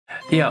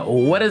Yeah,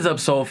 what is up,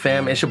 Soul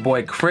Fam? It's your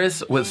boy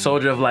Kris with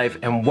Soldier of Life,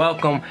 and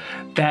welcome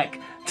back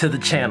to the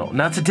channel.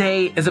 Now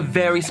today is a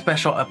very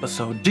special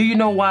episode. Do you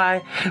know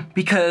why?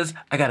 Because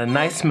I got a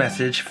nice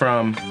message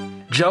from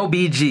Joe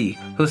BG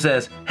who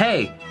says,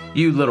 "Hey,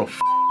 you little f***,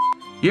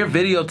 your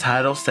video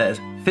title says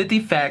 50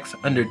 facts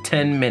under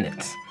 10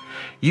 minutes.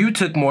 You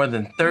took more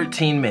than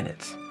 13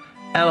 minutes.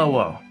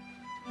 LOL.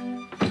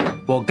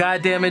 Well,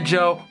 goddammit,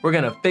 Joe, we're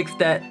gonna fix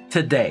that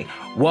today.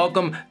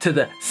 Welcome to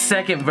the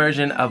second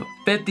version of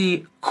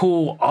 50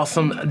 cool,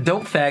 awesome,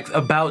 dope facts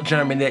about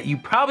Germany that you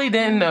probably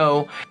didn't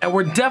know, and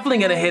we're definitely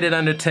gonna hit it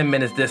under 10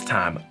 minutes this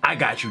time. I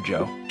got you,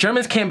 Joe.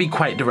 Germans can be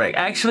quite direct.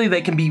 Actually,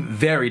 they can be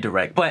very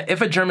direct. But if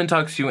a German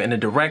talks to you in a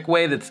direct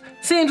way that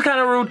seems kind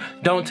of rude,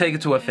 don't take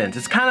it to offense.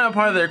 It's kind of a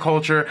part of their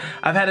culture.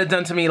 I've had it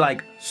done to me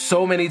like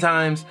so many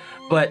times,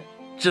 but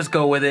just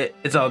go with it.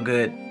 It's all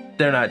good.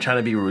 They're not trying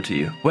to be rude to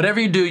you.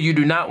 Whatever you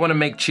do not want to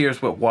make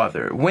cheers with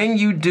water. When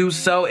you do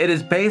so, it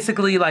is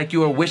basically like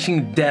you are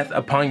wishing death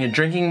upon your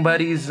drinking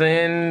buddies,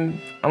 and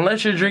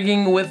unless you're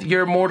drinking with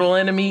your mortal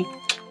enemy,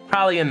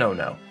 probably a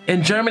no-no.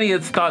 In Germany,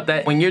 it's thought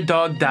that when your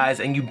dog dies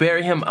and you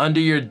bury him under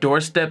your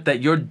doorstep,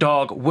 that your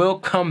dog will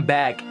come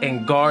back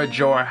and guard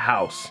your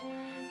house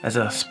as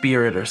a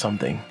spirit or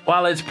something.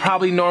 While it's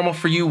probably normal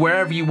for you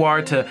wherever you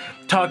are to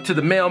talk to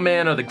the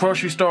mailman or the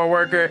grocery store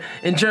worker,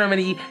 in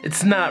Germany,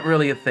 it's not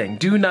really a thing.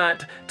 Do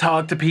not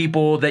talk to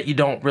people that you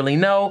don't really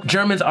know.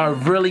 Germans are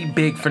really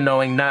big for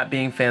not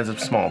being fans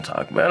of small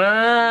talk, but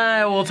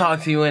I will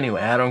talk to you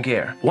anyway, I don't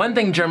care. One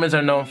thing Germans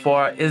are known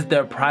for is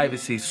their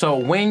privacy. So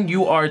when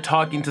you are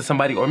talking to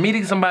somebody or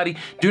meeting somebody,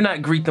 do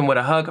not greet them with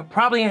a hug.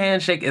 Probably a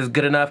handshake is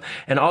good enough.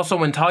 And also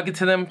when talking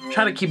to them,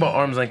 try to keep an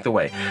arm's length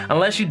away.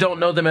 Unless you don't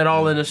know them at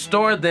all in the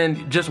store,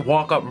 then just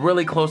walk up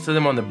really close to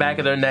them on the back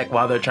of their neck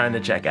while they're trying to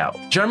check out.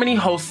 Germany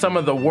hosts some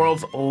of the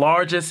world's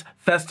largest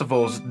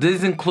festivals.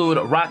 These include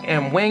Rock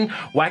am Ring,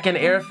 Wacken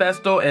Air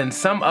Festival, and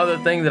some other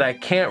thing that I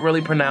can't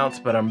really pronounce,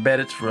 but I bet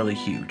it's really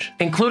huge.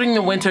 Including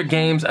the Winter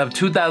Games of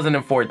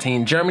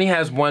 2014, Germany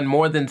has won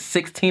more than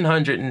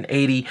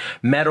 1,680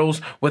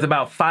 medals, with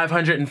about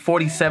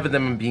 547 of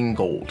them being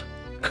gold.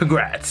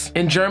 Congrats.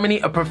 In Germany,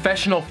 a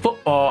professional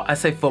football, I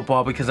say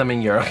football because I'm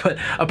in Europe, but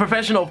a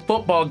professional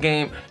football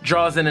game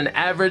draws in an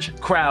average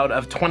crowd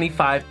of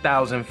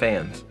 25,000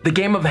 fans. The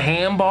game of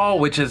handball,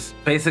 which is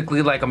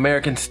basically like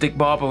American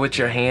stickball but with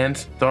your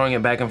hands, throwing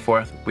it back and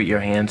forth with your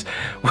hands,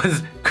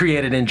 was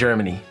created in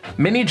Germany.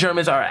 Many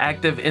Germans are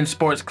active in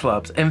sports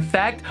clubs. In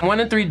fact, 1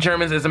 in 3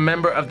 Germans is a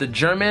member of the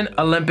German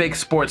Olympic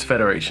Sports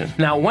Federation.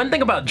 Now, one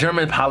thing about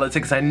German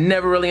politics I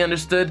never really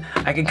understood,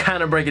 I can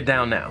kind of break it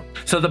down now.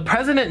 So the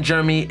president in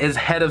Germany is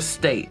head of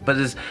state, but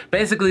is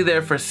basically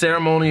there for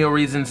ceremonial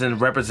reasons and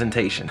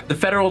representation. The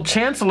federal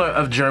chancellor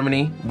of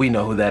Germany, we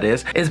know who that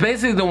is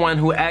basically the one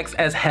who acts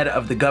as head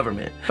of the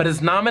government, but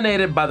is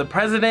nominated by the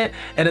president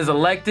and is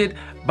elected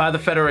by the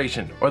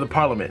federation or the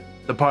parliament.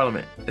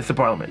 It's the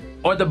parliament.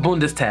 Or the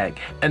Bundestag.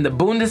 And the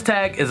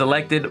Bundestag is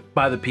elected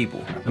by the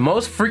people. The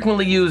most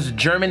frequently used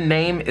German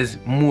name is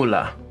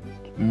Müller.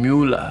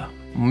 Müller.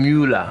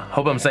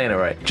 Hope I'm saying it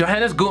right.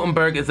 Johannes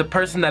Gutenberg is the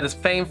person that is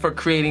famed for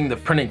creating the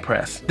printing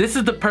press. This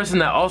is the person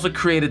that also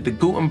created the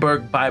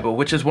Gutenberg Bible,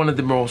 which is one of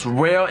the most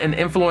rare and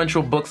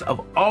influential books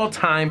of all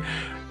time.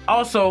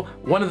 Also,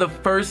 one of the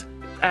first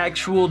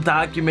actual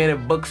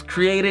documented books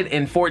created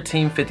in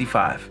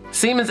 1455.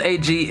 Siemens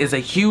AG is a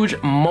huge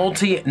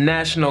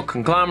multinational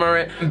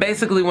conglomerate,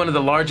 basically one of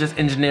the largest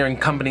engineering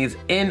companies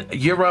in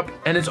Europe,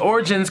 and its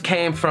origins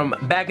came from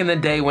back in the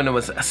day when it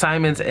was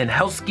Siemens and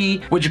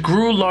Helsky, which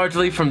grew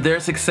largely from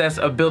their success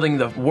of building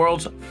the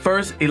world's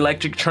first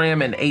electric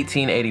tram in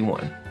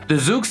 1881. The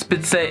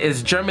Zugspitze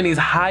is Germany's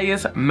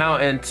highest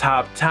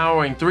mountaintop,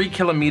 towering 3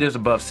 kilometers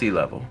above sea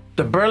level.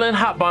 The Berlin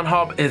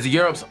Hauptbahnhof is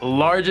Europe's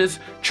largest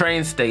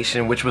train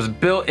station, which was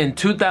built in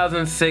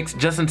 2006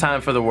 just in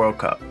time for the World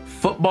Cup.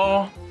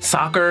 Football,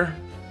 soccer,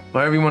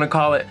 whatever you want to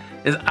call it,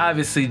 is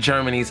obviously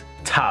Germany's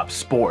top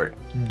sport.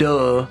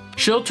 Duh.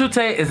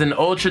 Schultüte is an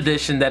old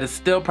tradition that is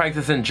still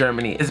practiced in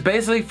Germany. It's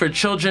basically for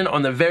children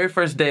on the very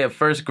first day of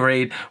first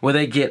grade, where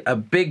they get a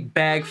big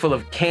bag full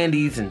of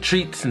candies and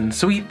treats and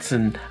sweets,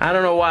 and I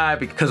don't know why,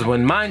 because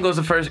when mine goes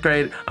to first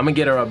grade, I'm gonna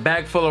get her a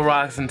bag full of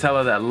rocks and tell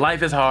her that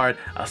life is hard.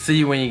 I'll see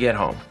you when you get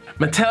home.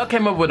 Mattel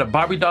came up with a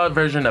Barbie doll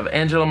version of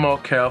Angela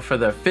Merkel for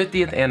their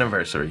 50th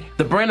anniversary.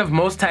 The brand of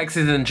most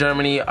taxis in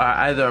Germany are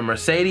either a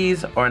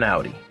Mercedes or an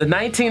Audi. The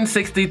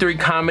 1963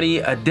 comedy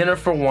A Dinner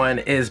for One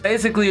is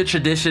basically a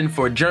tradition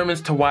for Germans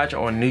to watch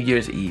on New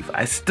Year's Eve.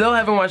 I still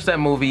haven't watched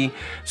that movie,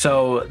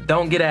 so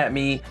don't get at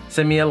me,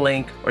 send me a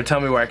link, or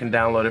tell me where I can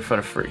download it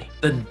for free.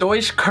 The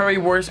Deutsche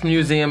Currywurst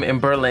Museum in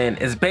Berlin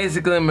is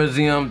basically a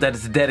museum that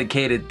is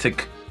dedicated to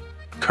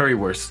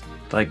currywurst.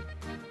 Like,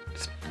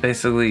 it's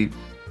basically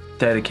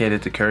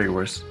dedicated to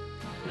currywurst.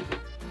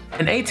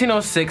 In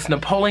 1806,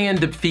 Napoleon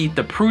defeated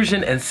the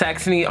Prussian and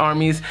Saxony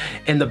armies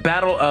in the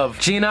Battle of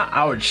Jena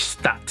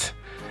Auerstadt.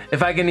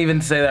 If I can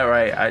even say that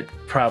right, I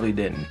probably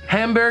didn't.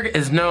 Hamburg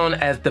is known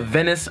as the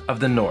Venice of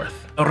the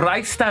North. The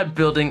Reichstag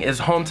building is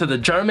home to the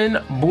German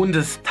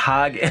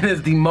Bundestag and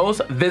is the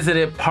most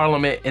visited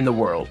parliament in the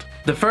world.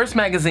 The first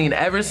magazine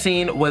ever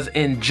seen was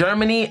in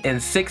Germany in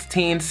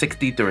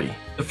 1663.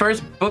 The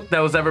first book that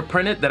was ever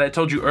printed that I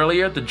told you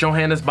earlier, the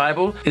Johannes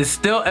Bible, is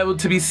still able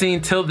to be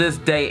seen till this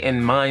day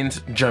in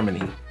Mainz,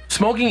 Germany.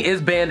 Smoking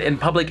is banned in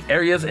public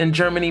areas in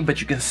Germany, but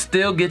you can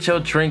still get your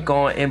drink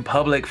on in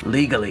public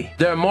legally.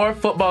 There are more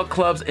football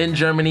clubs in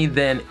Germany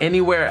than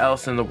anywhere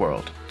else in the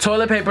world.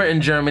 Toilet paper in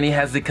Germany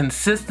has the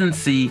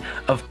consistency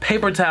of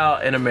paper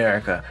towel in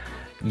America.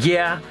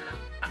 Yeah,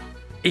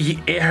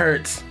 it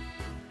hurts.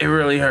 It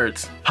really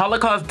hurts.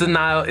 Holocaust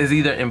denial is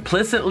either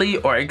implicitly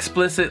or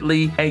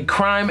explicitly a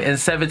crime in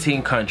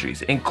 17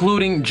 countries,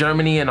 including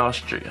Germany and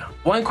Austria.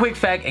 One quick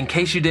fact in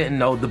case you didn't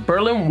know, the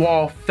Berlin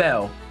Wall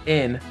fell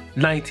in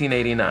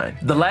 1989.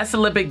 The last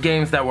Olympic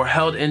Games that were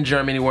held in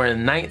Germany were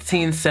in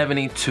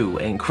 1972,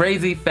 and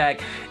crazy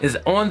fact is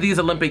on these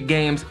Olympic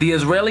Games, the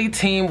Israeli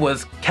team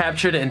was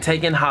captured and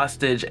taken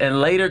hostage and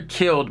later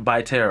killed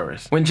by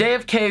terrorists. When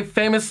JFK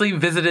famously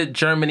visited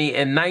Germany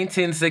in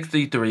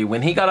 1963,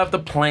 when he got off the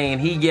plane,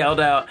 he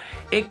yelled out,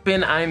 "Ich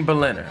bin ein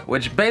Berliner,"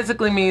 which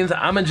basically means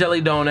I'm a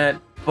jelly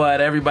donut,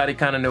 but everybody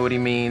kind of knew what he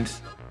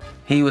means.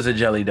 He was a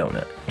jelly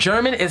donut.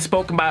 German is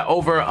spoken by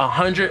over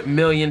 100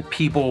 million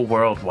people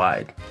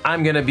worldwide.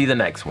 I'm gonna be the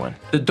next one.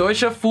 The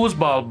Deutsche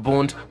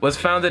Fußballbund was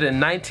founded in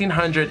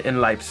 1900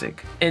 in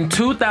Leipzig. In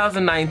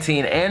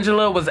 2019,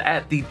 Angela was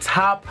at the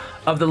top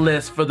of the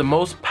list for the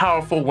most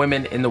powerful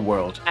women in the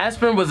world.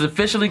 Aspirin was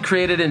officially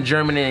created in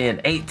Germany in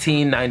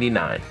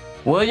 1899.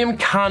 William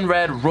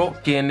Conrad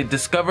Röntgen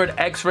discovered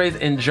X-rays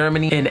in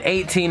Germany in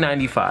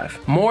 1895.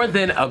 More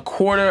than a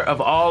quarter of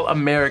all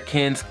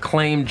Americans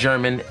claim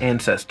German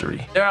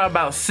ancestry. There are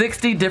about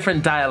 60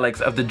 different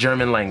dialects of the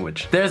German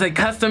language. There's a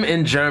custom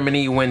in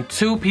Germany when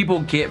two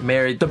people get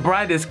married, the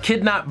bride is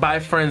kidnapped by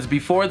friends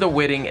before the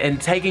wedding and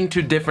taken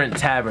to different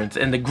taverns,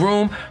 and the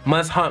groom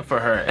must hunt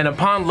for her. And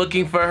upon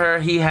looking for her,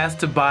 he has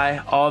to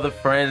buy all the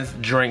friends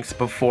drinks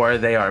before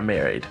they are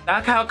married.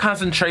 Dachau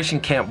concentration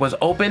camp was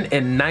opened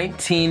in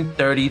 1933,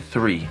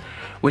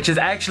 which is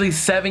actually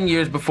 7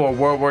 years before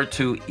World War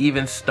II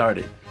even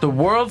started. The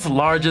world's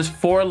largest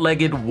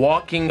four-legged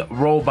walking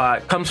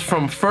robot comes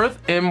from Firth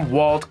im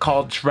Wald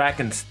called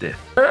Drakenstift.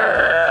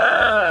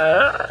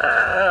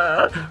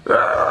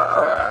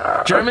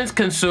 Germans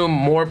consume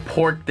more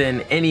pork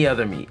than any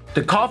other meat.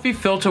 The coffee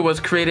filter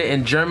was created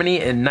in Germany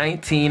in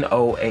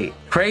 1908.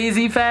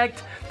 Crazy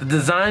fact, the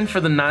design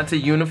for the Nazi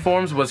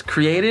uniforms was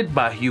created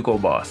by Hugo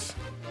Boss.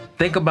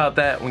 Think about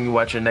that when you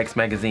watch your next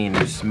magazine,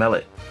 you smell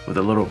it with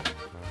a little,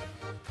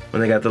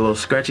 when they got the little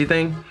scratchy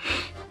thing.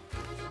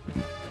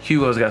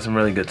 Hugo's got some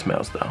really good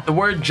smells though. The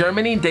word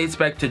Germany dates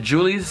back to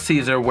Julius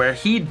Caesar, where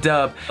he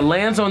dubbed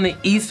lands on the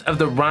east of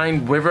the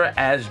Rhine River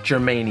as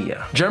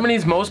Germania.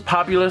 Germany's most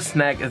popular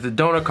snack is the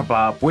doner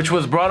kebab, which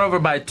was brought over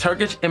by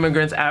Turkish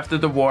immigrants after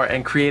the war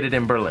and created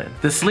in Berlin.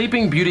 The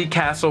Sleeping Beauty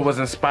Castle was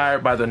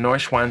inspired by the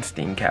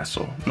Neuschwanstein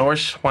Castle.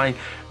 Neuschwanstein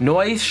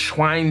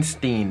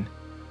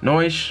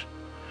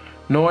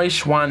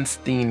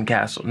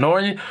Castle.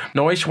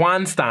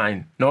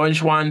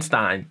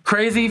 Neuschwanstein.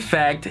 Crazy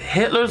fact,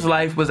 Hitler's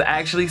life was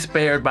actually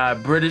spared by a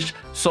British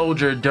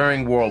soldier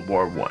during World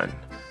War I.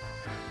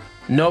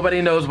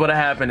 Nobody knows what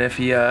happened if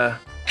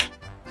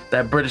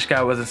that British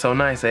guy wasn't so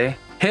nice, eh?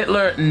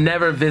 Hitler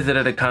never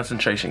visited a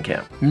concentration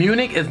camp.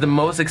 Munich is the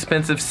most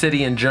expensive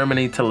city in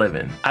Germany to live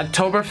in.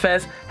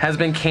 Oktoberfest has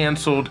been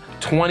canceled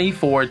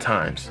 24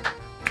 times.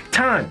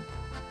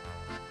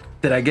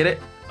 Did I get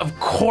it? Of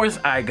course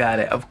I got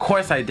it. Of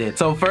course I did.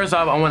 So first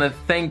off, I want to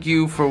thank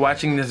you for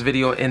watching this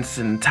video in its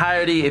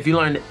entirety. If you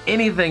learned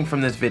anything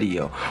from this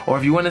video, or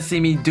if you want to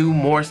see me do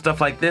more stuff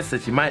like this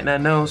that you might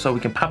not know so we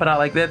can pop it out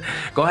like this,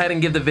 go ahead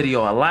and give the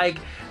video a like,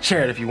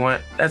 share it if you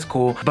want, that's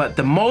cool. But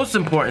the most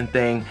important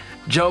thing,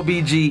 Joe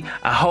BG,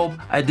 I hope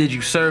I did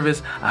you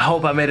service. I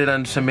hope I made it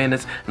under some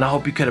minutes, and I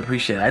hope you could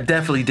appreciate it. I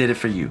definitely did it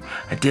for you.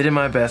 I did it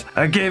my best.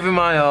 I gave it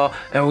my all,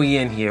 and we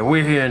in here.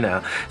 We're here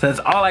now. So that's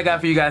all I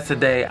got for you guys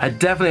today. I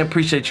definitely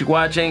appreciate you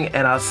watching,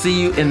 and I'll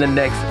see you in the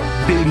next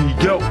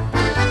video.